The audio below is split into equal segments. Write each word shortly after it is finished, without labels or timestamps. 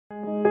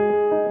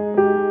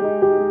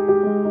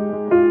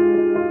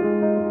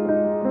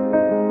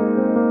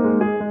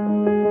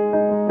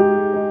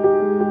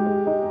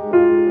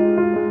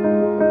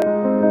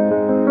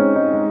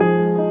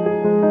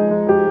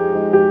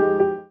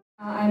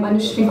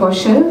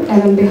Kaushal,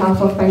 and on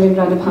behalf of Penguin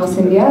Random House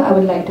India, I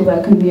would like to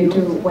welcome you to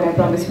what I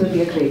promise will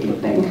be a great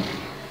evening.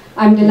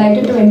 I'm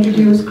delighted to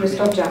introduce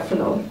Christophe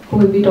Jaffrelot, who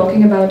will be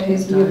talking about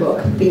his new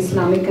book, The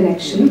Islamic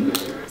Connection,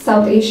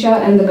 South Asia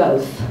and the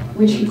Gulf,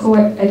 which he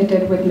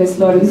co-edited with Ms.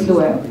 Laurence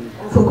Louer,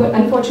 who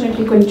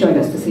unfortunately couldn't join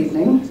us this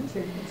evening.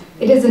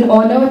 It is an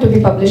honor to be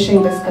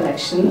publishing this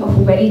collection of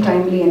very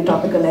timely and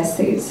topical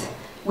essays,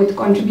 with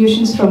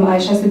contributions from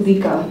Aisha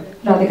Siddiqa,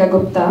 Radhika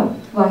Gupta,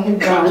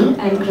 Wahid Jan,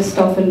 and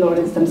Christophe and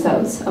Laurence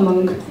themselves,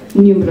 among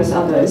numerous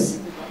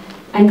others,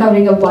 and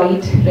covering a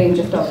wide range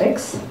of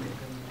topics.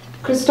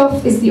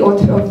 Christophe is the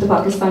author of The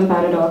Pakistan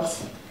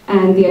Paradox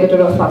and the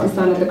editor of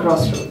Pakistan at the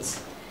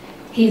Crossroads.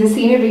 He is a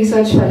senior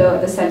research fellow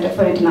at the Center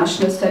for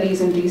International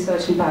Studies and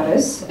Research in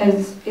Paris,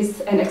 and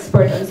is an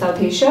expert on South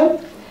Asia,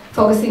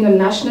 focusing on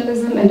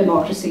nationalism and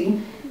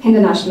democracy,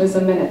 Hindu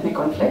nationalism and ethnic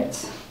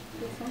conflicts.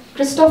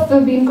 Christophe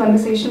will be in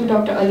conversation with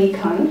Dr. Ali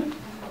Khan,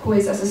 who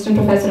is Assistant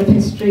Professor of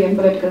History and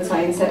Political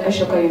Science at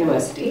Ashoka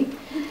University,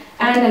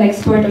 and an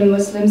expert on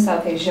Muslim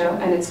South Asia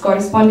and its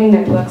corresponding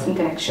networks and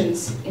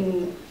connections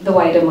in the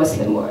wider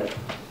Muslim world.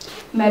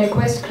 May I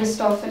request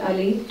Christophe and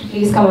Ali to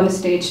please come on the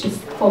stage to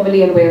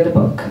formally unveil the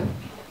book.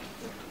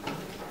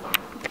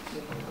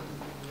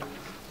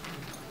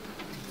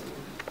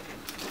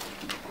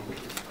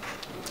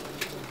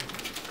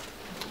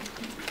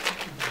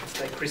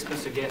 It's like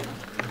Christmas again.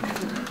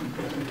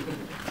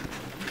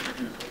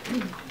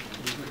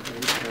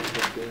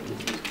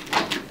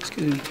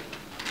 Excuse me.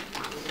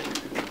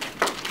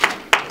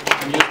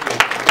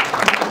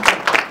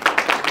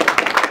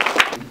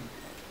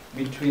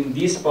 Between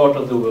this part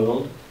of the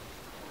world,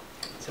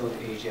 South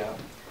Asia,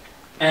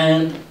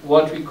 and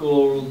what we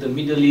call the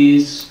Middle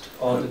East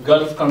or the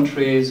Gulf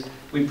countries.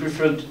 We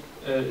preferred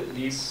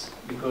this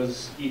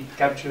because it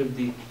captured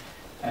the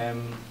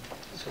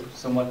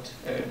somewhat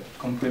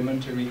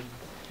complementarity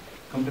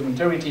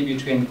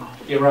between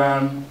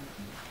Iran,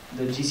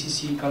 the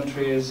GCC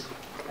countries,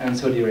 and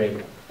Saudi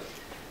Arabia.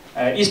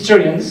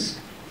 Historians,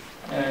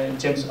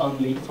 James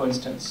Onley, for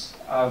instance,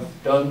 have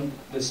done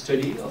the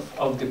study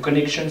of the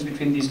connections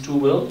between these two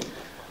worlds,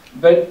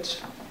 but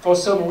for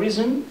some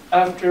reason,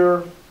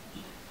 after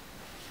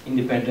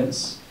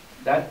independence,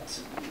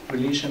 that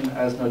relation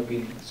has not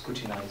been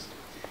scrutinized.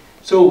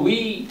 So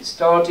we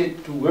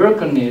started to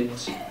work on it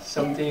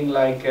something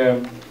like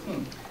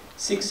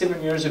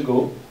 6-7 years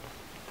ago.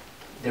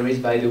 There is,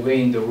 by the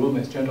way, in the room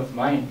a student of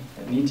mine,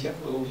 Nitya,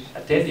 who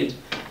attended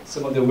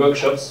some of the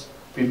workshops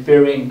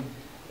preparing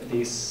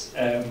this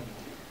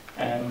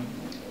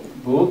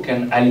book,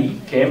 and Ali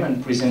came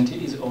and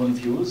presented his own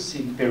views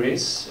in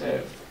Paris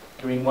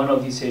during one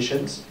of these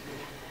sessions.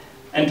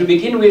 And to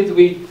begin with,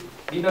 we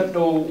did not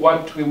know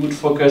what we would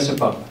focus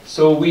upon.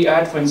 So we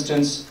had, for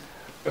instance,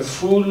 a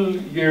full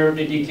year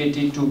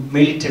dedicated to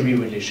military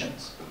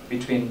relations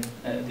between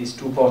these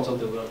two parts of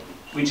the world,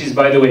 which is,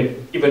 by the way,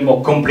 even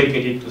more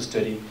complicated to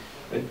study,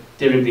 but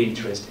terribly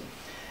interesting.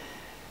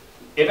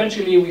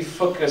 Eventually, we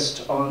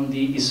focused on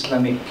the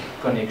Islamic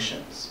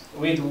connections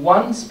with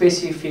one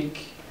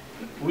specific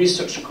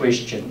research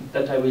question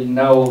that I will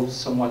now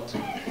somewhat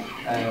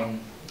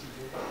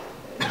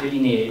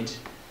delineate.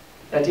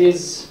 That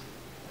is,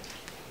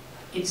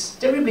 it's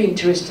terribly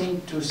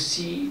interesting to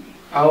see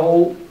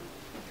how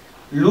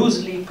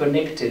loosely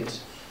connected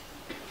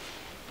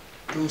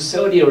to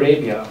Saudi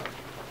Arabia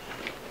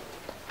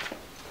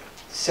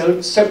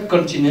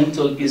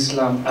subcontinental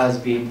Islam has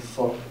been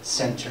for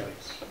centuries.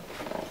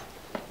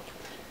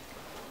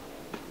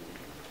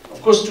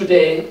 Of course,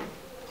 today,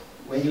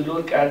 when you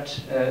look at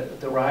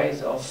the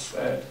rise of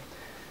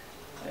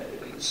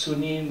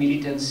Sunni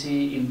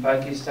militancy in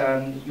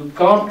Pakistan, you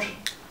can't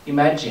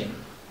imagine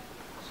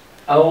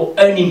how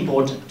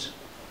unimportant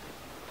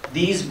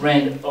this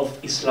brand of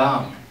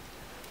Islam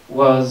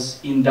was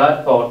in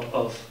that part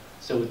of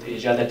South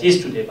Asia that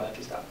is today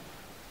Pakistan.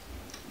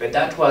 But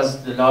that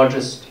was the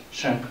largest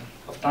chunk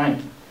of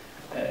time.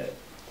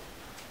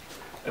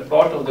 A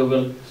part of the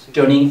world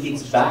turning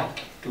its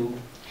back to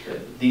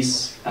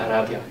this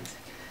Arabia.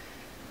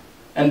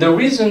 And the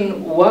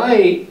reason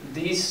why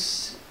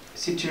this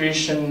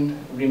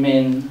situation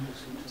remained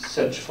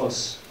such for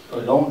a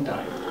long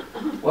time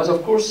was,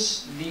 of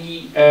course,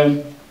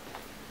 the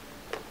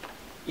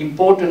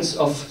importance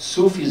of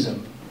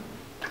Sufism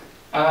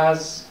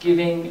as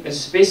giving a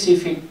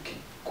specific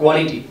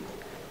quality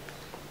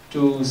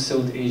to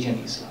South Asian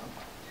Islam.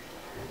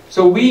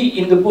 So we,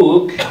 in the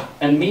book,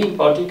 and me in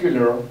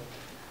particular,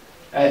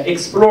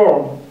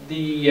 explore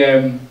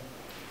the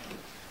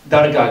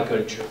Dargah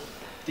culture.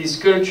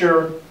 This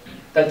culture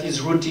that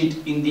is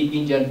rooted in the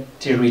Indian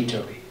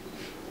territory.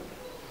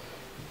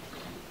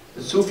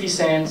 The Sufi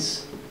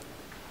saints,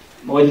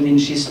 Mu'addin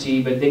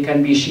Chisti, but they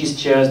can be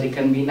Chistiyas, they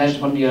can be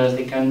Naqshbandiyas,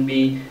 they can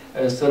be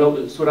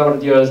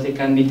Surawardiyas, they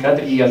can be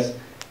Qadriyas.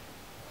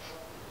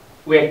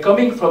 We are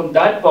coming from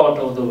that part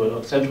of the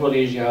world, Central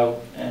Asia,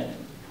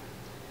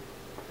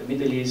 the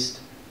Middle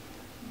East,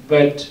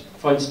 but,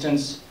 for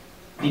instance,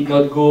 did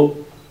not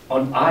go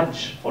on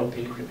Hajj for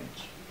pilgrimage.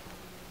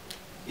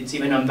 It's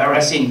even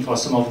embarrassing for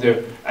some of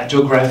the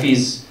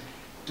hagiographies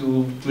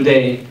to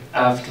today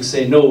have to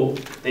say no,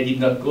 they did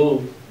not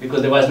go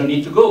because there was no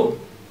need to go.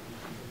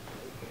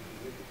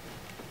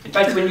 In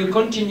fact, when you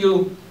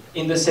continue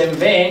in the same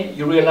vein,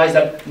 you realize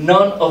that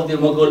none of the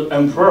Mughal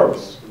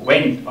emperors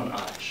went on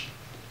Hajj.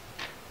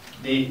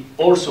 They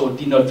also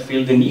did not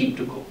feel the need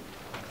to go.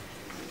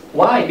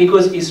 Why?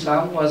 Because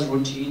Islam was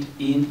rooted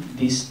in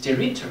this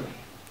territory.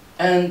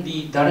 And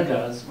the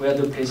dargahs were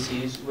the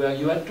places where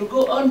you had to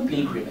go on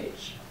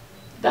pilgrimage.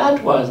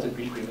 That was the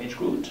pilgrimage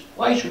route.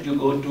 Why should you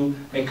go to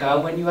Mecca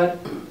when you had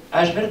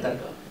Ajmer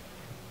Dargah?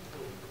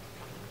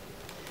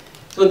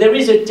 So there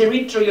is a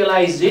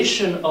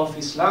territorialization of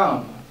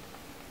Islam.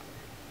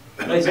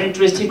 You know, it's very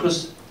interesting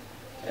because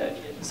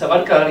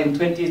Savarkar in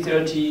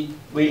 2030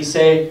 will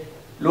say,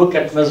 look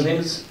at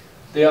Muslims,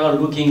 they are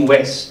looking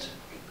west.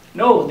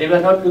 No, they were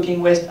not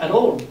looking west at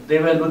all. They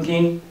were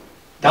looking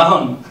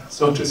down,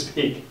 so to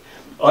speak,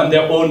 on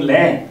their own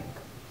land.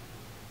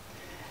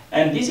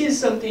 And this is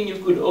something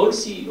you could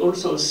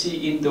also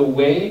see in the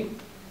way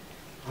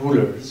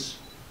rulers,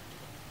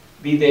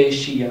 be they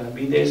Shia,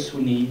 be they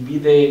Sunni, be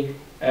they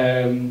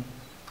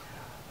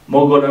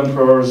Mughal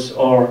emperors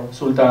or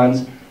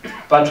sultans,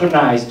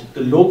 patronized the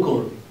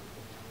local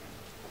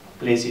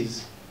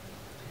places.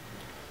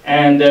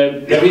 And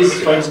there is,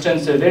 for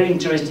instance, a very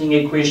interesting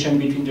equation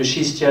between the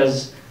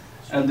Shistias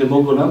and the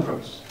Mughal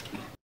emperors.